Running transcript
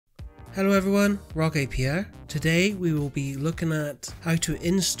Hello everyone, Rogape here. Today we will be looking at how to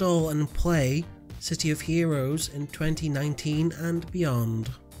install and play City of Heroes in 2019 and beyond.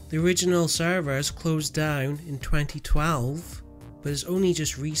 The original servers closed down in 2012, but it's only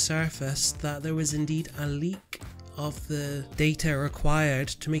just resurfaced that there was indeed a leak of the data required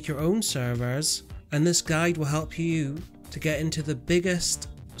to make your own servers, and this guide will help you to get into the biggest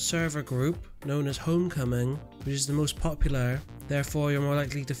server group known as Homecoming, which is the most popular, therefore you're more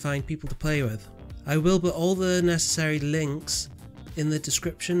likely to find people to play with. I will put all the necessary links in the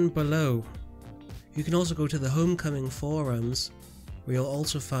description below. You can also go to the Homecoming forums, where you'll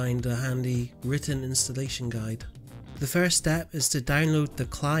also find a handy written installation guide. The first step is to download the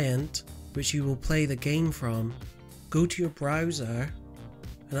client which you will play the game from. Go to your browser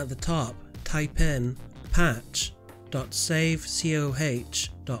and at the top type in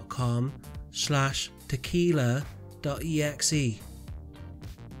patch.savecoh.com/tequila.exe.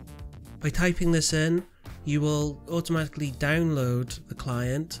 By typing this in, you will automatically download the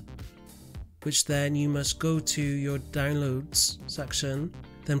client, which then you must go to your downloads section,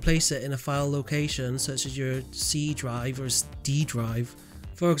 then place it in a file location such as your C drive or D drive.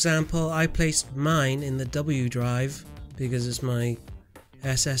 For example, I placed mine in the W drive because it's my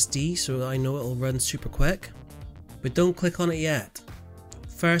SSD, so I know it'll run super quick. But don't click on it yet.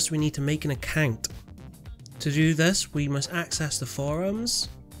 First we need to make an account. To do this, we must access the forums.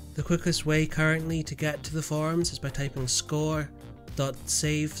 The quickest way currently to get to the forums is by typing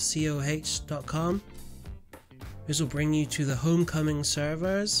score.savecoh.com. This will bring you to the Homecoming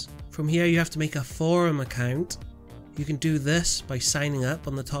servers. From here you have to make a forum account. You can do this by signing up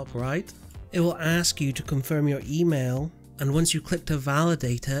on the top right. It will ask you to confirm your email, and once you click to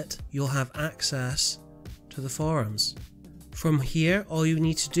validate it, you'll have access to the forums. From here, all you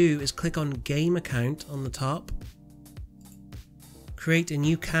need to do is click on Game Account on the top, create a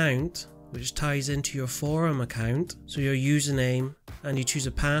new account which ties into your forum account, so your username, and you choose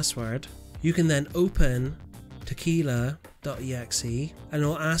a password. You can then open tequila.exe and it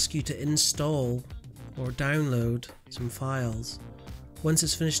will ask you to install or download some files. Once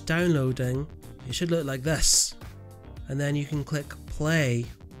it's finished downloading, it should look like this, and then you can click play,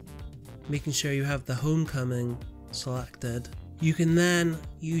 making sure you have the Homecoming selected. You can then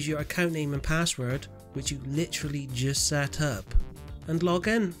use your account name and password, which you literally just set up, and log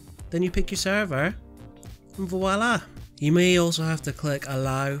in. Then you pick your server and voila! You may also have to click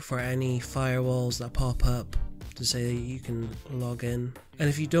allow for any firewalls that pop up to say that you can log in. And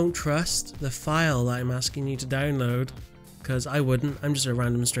if you don't trust the file that I'm asking you to download, because I wouldn't, I'm just a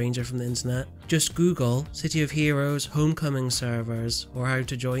random stranger from the internet, just Google City of Heroes Homecoming servers or how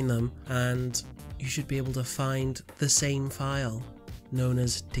to join them, and you should be able to find the same file known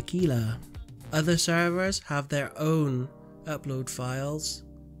as Tequila. Other servers have their own upload files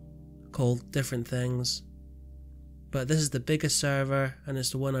called different things, but this is the biggest server and it's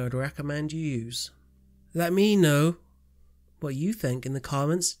the one I would recommend you use. Let me know what you think in the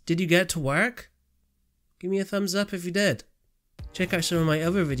comments. Did you get to work? Give me a thumbs up if you did. Check out some of my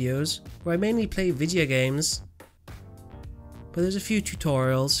other videos where I mainly play video games, but there's a few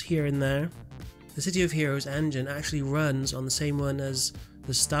tutorials here and there. The City of Heroes engine actually runs on the same one as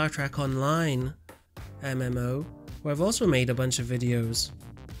the Star Trek Online MMO, where I've also made a bunch of videos.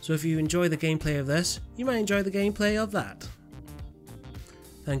 So if you enjoy the gameplay of this, you might enjoy the gameplay of that.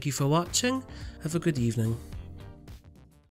 Thank you for watching. Have a good evening.